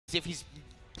if he's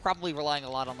probably relying a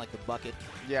lot on like the bucket.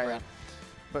 Yeah.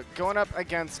 But going up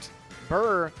against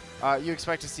Burr, you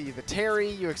expect to see the Terry,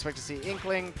 you expect to see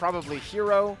Inkling, probably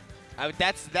Hero.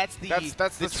 That's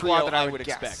the squad that I would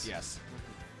expect. guess. Yes.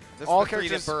 This All is the three that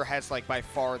characters- Burr has like by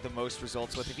far the most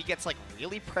results with. If he gets like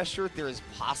really pressured, there is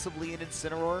possibly an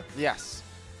Incineroar. Yes.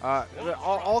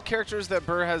 All characters that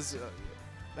Burr has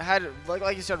had,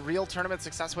 like you said, real tournament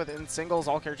success with in singles,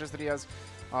 all characters that he has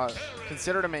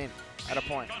considered a main at a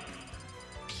point.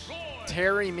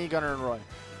 Terry, Me, Gunner, and Roy.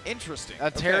 Interesting.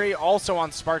 Terry also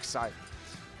on Spark's side.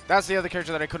 That's the other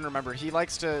character that I couldn't remember. He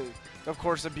likes to, of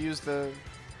course, abuse the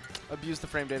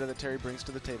frame data that Terry brings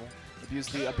to the table. Abuse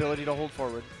the ability to hold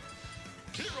forward.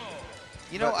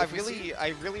 You know, I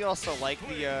really also like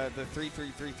the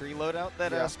 3-3-3-3 loadout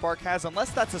that Spark has,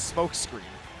 unless that's a smoke screen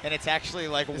and it's actually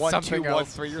like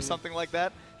 1-2-1-3 or something like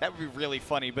that. That would be really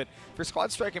funny. But for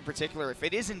Squad Strike in particular, if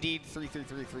it is indeed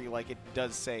 3-3-3-3 like it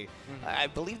does say, I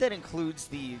believe that includes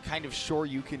the kind of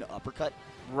Shoryuken uppercut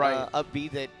up B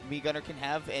that Me Gunner can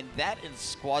have, and that in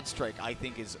Squad Strike I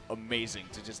think is amazing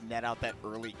to just net out that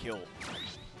early kill.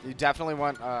 You definitely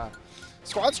want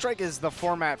Squad Strike is the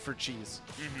format for cheese.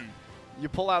 You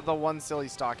pull out the one silly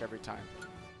stock every time.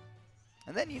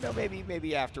 And then, you know,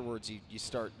 maybe afterwards you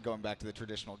start going back to the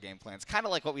traditional game plans, kind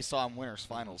of like what we saw in Winners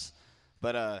Finals.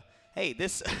 But hey,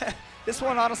 this this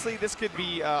one, honestly, this could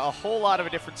be a whole lot of a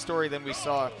different story than we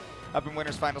saw up in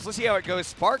Winners Finals. Let's see how it goes.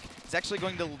 Spark is actually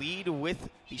going to lead with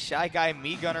the Shy Guy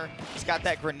Me Gunner. He's got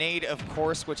that grenade, of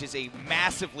course, which is a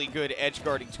massively good edge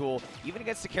guarding tool, even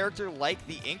against a character like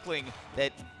the Inkling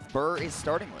that Burr is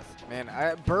starting with. Man,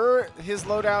 Burr, his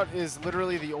loadout is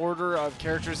literally the order of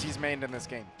characters he's mained in this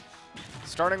game.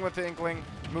 Starting with the Inkling,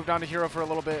 moved on to Hero for a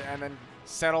little bit, and then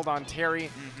settled on Terry.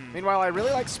 Meanwhile, I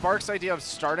really like Spark's idea of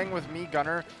starting with Me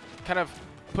Gunner, kind of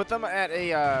put them at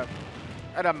a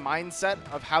mindset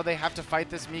of how they have to fight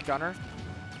this Me Gunner,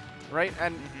 right?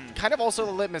 And kind of also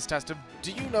the litmus test of,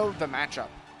 do you know the matchup,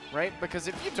 right? Because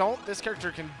if you don't, this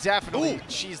character can definitely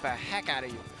cheese the heck out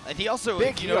of you. And he also,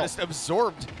 if you noticed,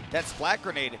 absorbed that Splat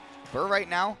Grenade. Burr right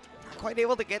now, not quite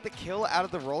able to get the kill out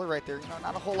of the roller right there. You know,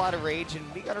 not a whole lot of rage,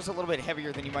 and Me Gunner's a little bit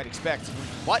heavier than you might expect.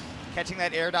 But catching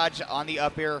that air dodge on the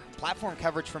up air, platform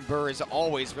coverage from Burr is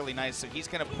always really nice, so he's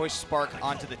going to push Spark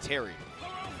onto the Terry.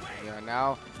 Yeah,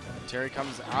 now Terry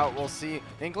comes out. We'll see.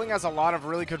 Inkling has a lot of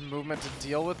really good movement to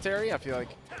deal with Terry. I feel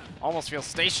like almost feels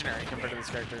stationary compared to this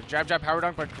character. Jab, jab, power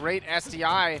dunk, but great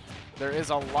SDI. There is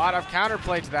a lot of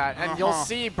counterplay to that, and you'll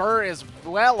see Burr is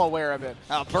well aware of it.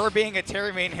 Burr being a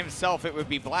Terry main himself, it would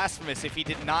be blasphemous if he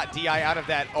did not DI out of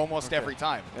that almost every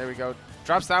time. There we go.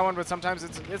 Drops that one, but sometimes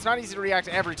it's not easy to react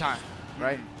every time,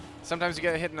 right? Sometimes you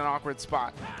get hit in an awkward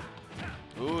spot.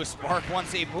 Ooh, Spark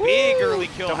wants a big early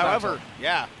kill. However,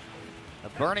 yeah, a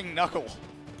burning knuckle.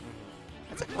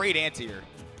 That's a great anti-air.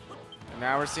 And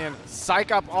now we're seeing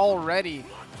Psych Up already.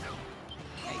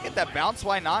 Yeah, you get that bounce,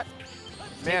 why not?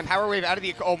 Man, Power Wave out of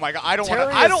the, oh my god, I don't Terry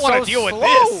want to deal with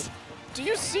this. Do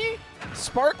you see?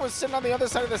 Spark was sitting on the other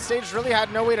side of the stage, really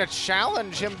had no way to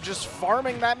challenge him, just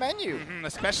farming that menu.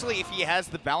 Especially if he has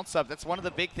the bounce up. That's one of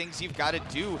the big things you've got to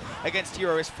do against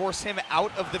Hero is force him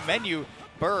out of the menu.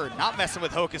 Burr not messing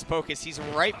with Hocus Pocus. He's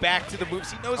right back to the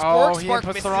moves he knows work. He Spark inputs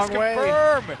misses the wrong way.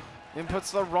 confirm.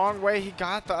 Inputs the wrong way. He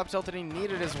got the up tilt that he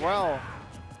needed as well.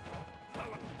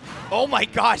 Oh my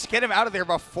gosh, get him out of there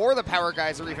before the power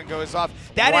geyser even goes off.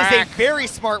 That is a very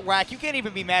smart whack. You can't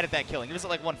even be mad at that killing. He was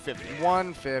at like 150.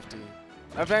 150.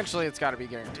 Eventually, it's got to be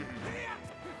guaranteed.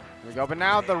 Here we go. But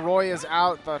now the Roy is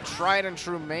out. The tried and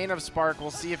true main of Spark.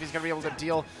 We'll see if he's going to be able to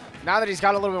deal, now that he's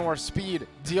got a little bit more speed,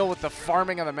 deal with the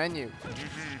farming of the menu.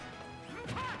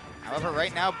 However,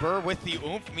 right now, Burr with the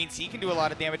oomph means he can do a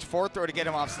lot of damage. Forward throw to get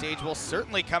him off stage will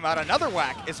certainly come out. Another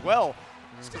whack as well.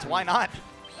 Because why not?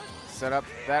 Set up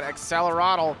that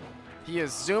Accelerado. He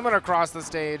is zooming across the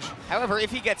stage. However,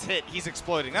 if he gets hit, he's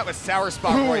exploding. That was Sour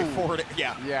Spot Roy forward.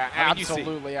 Yeah,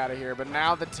 absolutely out of here. But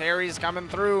now the Terry's coming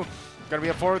through. Going to be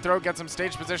a forward throw, get some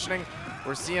stage positioning.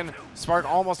 We're seeing Spark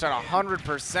almost at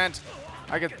 100%.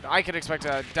 I could expect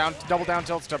a double down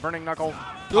tilts to Burning Knuckle,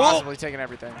 possibly taking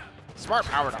everything. Smart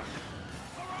power down.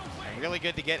 Really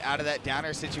good to get out of that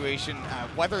downer situation.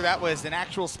 Whether that was an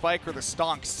actual spike or the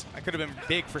stonks, that could have been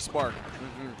big for Spark.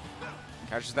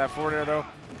 Catches that forward air though.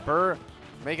 Burr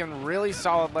making really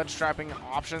solid ledge trapping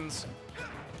options.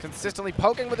 Consistently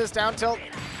poking with his down tilt.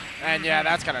 And yeah,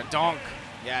 that's gonna donk.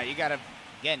 Yeah, you gotta,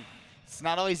 again, it's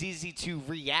not always easy to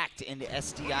react into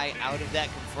SDI out of that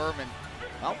confirm. And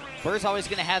well, Burr's always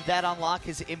gonna have that unlock.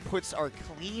 His inputs are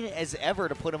clean as ever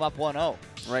to put him up 1-0.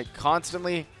 Right,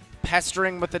 constantly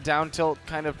pestering with the down tilt,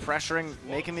 kind of pressuring,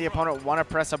 making the opponent want to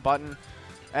press a button.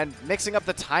 And mixing up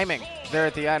the timing there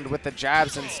at the end with the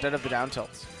jabs instead of the down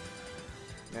tilts.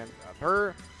 And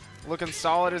Burr looking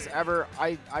solid as ever.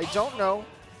 I don't know.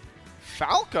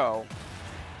 Falco?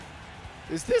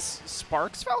 Is this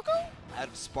Spark's Falco?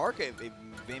 Spark, it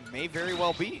may very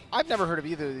well be. I've never heard of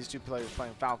either of these two players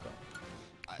playing Falco.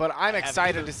 But I'm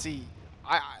excited to see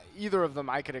either of them.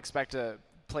 I could expect to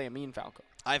play a mean Falco.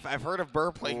 I've heard of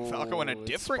Burr playing Falco in a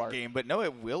different game, but no,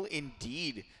 it will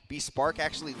indeed be Spark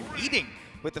actually leading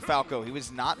with the Falco. He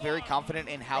was not very confident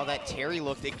in how that Terry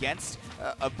looked against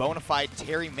a bona fide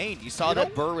Terry main. You saw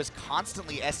that Burr was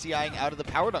constantly SCIing out of the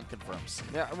power dunk confirms.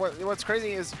 Yeah, what's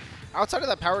crazy is outside of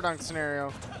that power dunk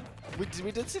scenario,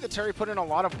 we did see that Terry put in a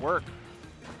lot of work,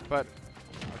 but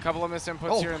a couple of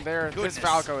misinputs here and there. This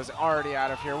Falco is already out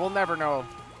of here. We'll never know.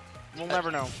 We'll never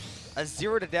know. A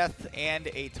 0 to death and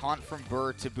a taunt from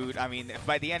Burr to boot. I mean,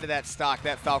 by the end of that stock,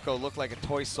 that Falco looked like a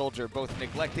toy soldier, both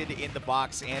neglected in the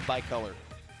box and by color.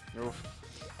 Oof.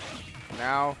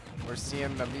 Now we're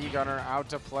seeing the Mii Gunner out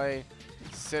to play,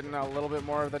 sitting a little bit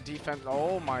more of the defense.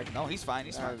 Oh my! No, he's fine.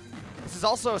 He's fine. This is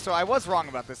also, so I was wrong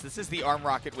about this. This is the arm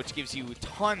rocket, which gives you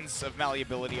tons of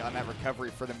malleability on that recovery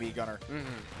for the Mii Gunner.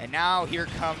 And now here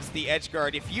comes the edge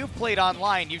guard. If you've played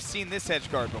online, you've seen this edge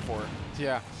guard before.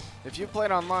 Yeah. If you've played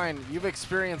online, you've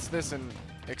experienced this in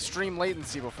extreme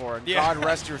latency before, and God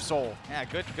rest your soul. Yeah,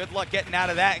 good luck getting out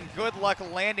of that, and good luck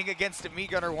landing against a Mii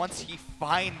Gunner once he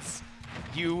finds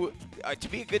you to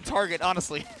be a good target,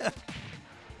 honestly.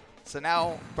 So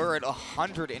now Burr at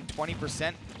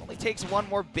 120%. Only takes one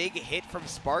more big hit from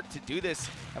Spark to do this.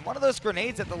 And one of those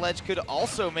grenades at the ledge could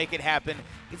also make it happen.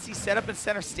 You can see set up in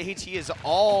center stage. He is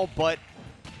all but...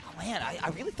 Oh man, I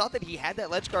really thought that he had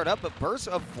that ledge guard up, but Burr's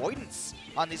avoidance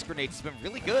on these grenades has been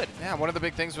really good. Yeah, one of the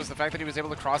big things was the fact that he was able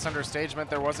to cross under stage meant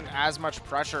there wasn't as much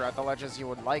pressure at the ledge as you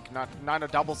would like. Not a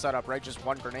double setup, right? Just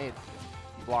one grenade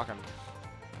blocking.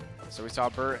 So we saw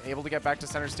Burr able to get back to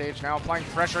center stage. Now applying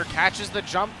pressure, catches the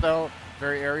jump though.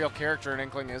 Very aerial character, and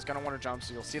Inkling is going to want to jump,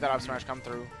 so you'll see that up smash come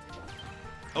through.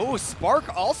 Oh,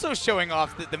 Spark also showing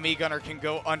off that the Mii Gunner can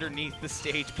go underneath the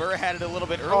stage. Burr had it a little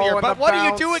bit earlier, but what do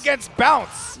you do against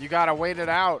bounce? You got to wait it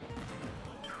out.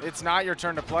 It's not your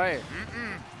turn to play.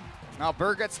 Now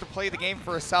Burr gets to play the game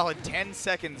for a solid 10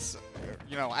 seconds,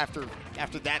 you know, after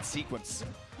that sequence.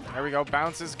 There we go.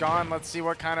 Bounce is gone. Let's see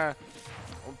what kind of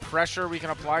pressure we can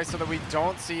apply so that we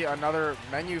don't see another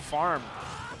menu farm.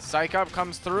 Psych Up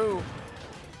comes through.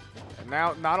 And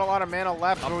now not a lot of mana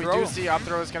left, but we do see up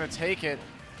throw is going to take it.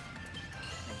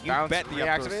 You bet the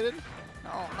reactivated?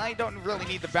 No, now you don't really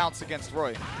need the bounce against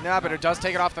Roy. Nah, but it does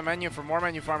take it off the menu for more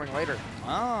menu farming later.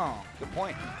 Oh, good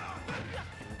point.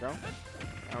 There we go.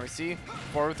 Now we see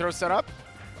forward throw set up.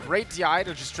 Great DI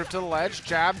to just drift to the ledge.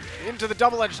 Jab into the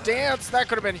double edge dance. That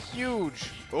could have been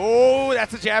huge. Oh,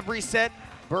 that's a jab reset.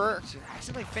 Burr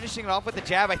actually finishing it off with the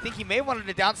jab. I think he may have wanted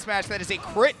a down smash. That is a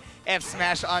crit F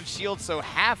smash on shield, so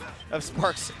half of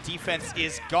Spark's defense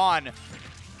is gone.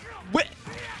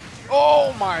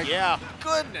 Oh my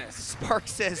goodness. Spark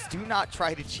says, do not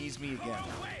try to cheese me again.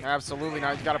 Absolutely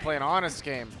not. You got to play an honest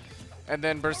game. And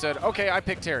then Burr said, okay, I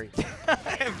picked Terry.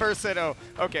 And Burr said, oh,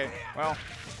 okay, well.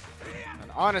 An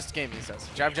honest game, he says.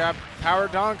 Jab, jab, power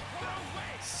dunk.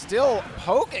 Still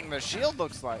poking the shield,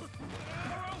 looks like.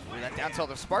 That down tilt.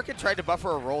 If Spark had tried to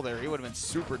buffer a roll there, he would have been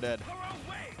super dead.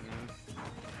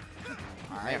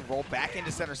 All right, roll back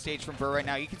into center stage from Burr right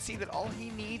now. You can see that all he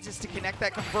needs is to connect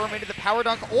that confirm into the power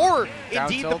dunk or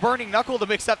indeed the burning knuckle to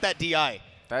mix up that DI.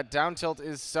 That down tilt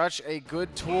is such a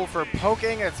good tool for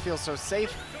poking. It feels so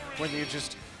safe when you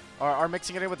just are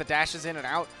mixing it in with the dashes in and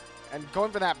out. And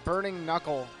going for that burning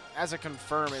knuckle as a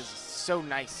confirm is so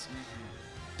nice.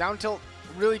 Down tilt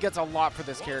really gets a lot for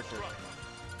this character.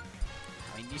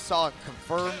 I mean, you saw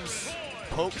confirms,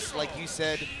 pokes, like you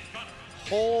said.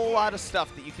 Whole lot of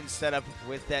stuff that you can set up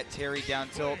with that Terry down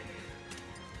tilt.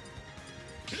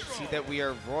 You can see that we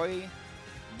are Roy,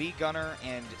 Mii Gunner,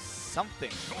 and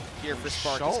something here for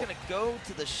Spark. He's going to go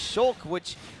to the Shulk,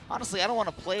 which, honestly, I don't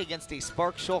want to play against a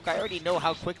Spark Shulk. I already know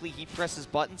how quickly he presses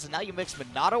buttons, and now you mix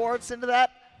Monado arts into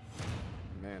that?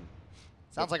 Man.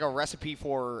 Sounds like a recipe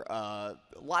for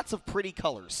lots of pretty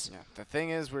colors. Yeah. The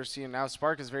thing is, we're seeing now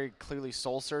Spark is very clearly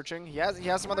soul-searching. He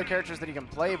has some other characters that he can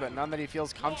play, but none that he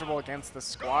feels comfortable against the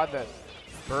squad that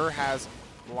Burr has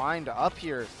lined up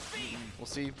here. We'll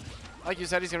see. Like you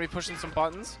said, he's going to be pushing some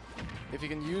buttons. If he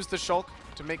can use the Shulk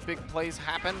to make big plays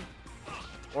happen,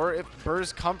 or if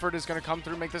Burr's comfort is going to come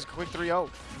through, make this a quick 3-0.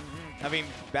 I mean,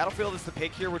 Battlefield is the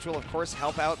pick here, which will, of course,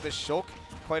 help out this Shulk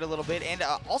quite a little bit. And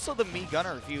also the Mii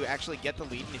Gunner, if you actually get the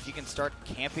lead and if you can start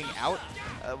camping out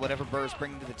whatever Burr is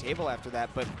bringing to the table after that.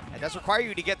 But it does require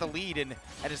you to get the lead, and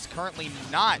that is currently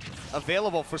not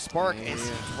available for Spark as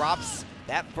he drops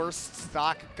that first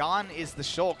stock. Gone is the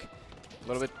Shulk. A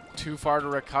little bit too far to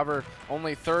recover.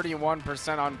 Only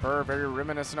 31% on Burr. Very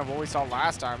reminiscent of what we saw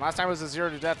last time. Last time was a 0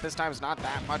 to death. This time is not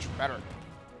that much better.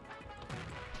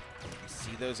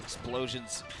 See those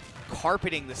explosions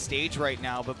carpeting the stage right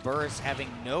now, but Burr is having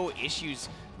no issues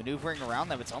maneuvering around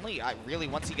them. It's only really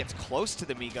once he gets close to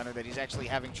the Mii Gunner that he's actually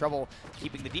having trouble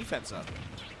keeping the defense up.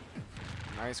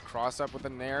 Nice cross up with the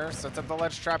Nair. Sets up the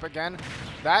ledge trap again.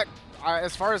 That,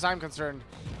 as far as I'm concerned,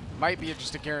 might be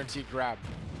just a guaranteed grab.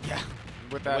 Yeah.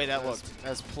 With that, the way that looked.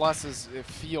 As plus as it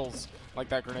feels like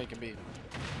that grenade can be.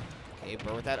 Okay,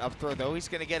 Burr with that up throw, though, he's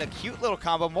going to get a cute little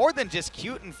combo. More than just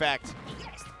cute, in fact.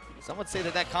 Some would say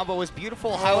that that combo was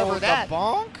beautiful. However, that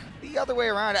bonk? The other way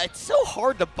around. It's so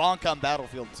hard to bonk on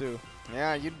Battlefield, too.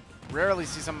 Yeah, you'd rarely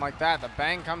see something like that. The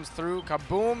bang comes through,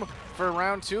 kaboom for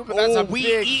round 2, but that's a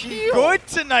big heal. Good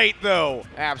tonight, though.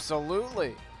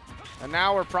 Absolutely. And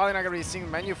now we're probably not going to be seeing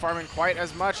menu farming quite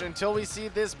as much until we see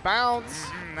this bounce.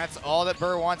 That's all that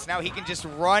Burr wants. Now he can just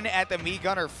run at the Mii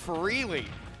Gunner freely.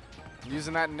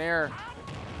 Using that Nair.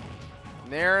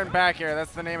 Nair and back air.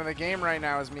 That's the name of the game right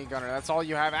now is Mii Gunner. That's all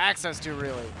you have access to,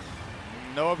 really.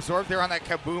 No absorb there on that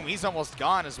kaboom. He's almost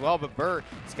gone as well, but Burr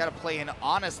has got to play an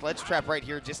honest ledge trap right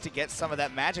here just to get some of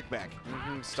that magic back.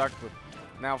 Stuck with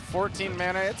now 14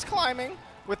 mana. It's climbing.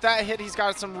 With that hit, he's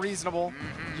got some reasonable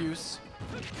use.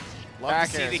 Love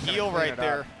to see the heal right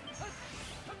there.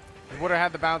 He would have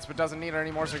had the bounce, but doesn't need it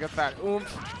anymore, so he gets that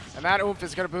oomph. And that oomph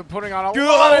is going to be putting on a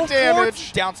lot of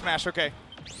damage. Down smash, okay.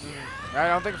 I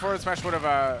don't think forward smash would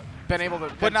have been able to.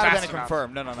 Would not have been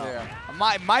confirmed. No.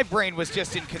 Yeah. My brain was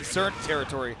just in concerned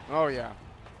territory. Oh, yeah.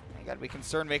 You got to be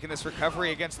concerned making this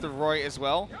recovery against the Roy as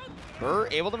well. Burr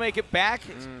able to make it back.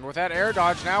 With that air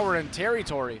dodge, now we're in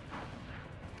territory.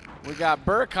 We got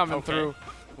Burr coming through.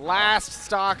 Last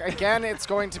stock, again, it's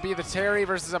going to be the Terry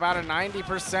versus about a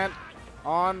 90%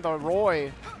 on the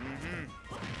Roy.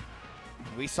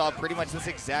 We saw pretty much this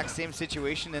exact same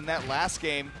situation in that last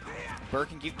game. Burr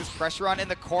can keep this pressure on in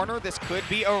the corner. This could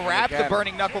be a wrap. The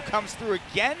Burning Knuckle comes through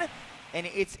again, and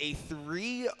it's a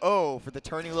 3-0 for the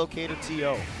Tourney Locator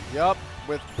TO. Yup,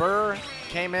 with Burr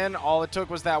came in, all it took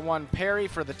was that one parry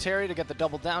for the Terry to get the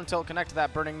double down tilt, connect to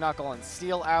that Burning Knuckle, and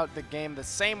steal out the game the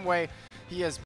same way he has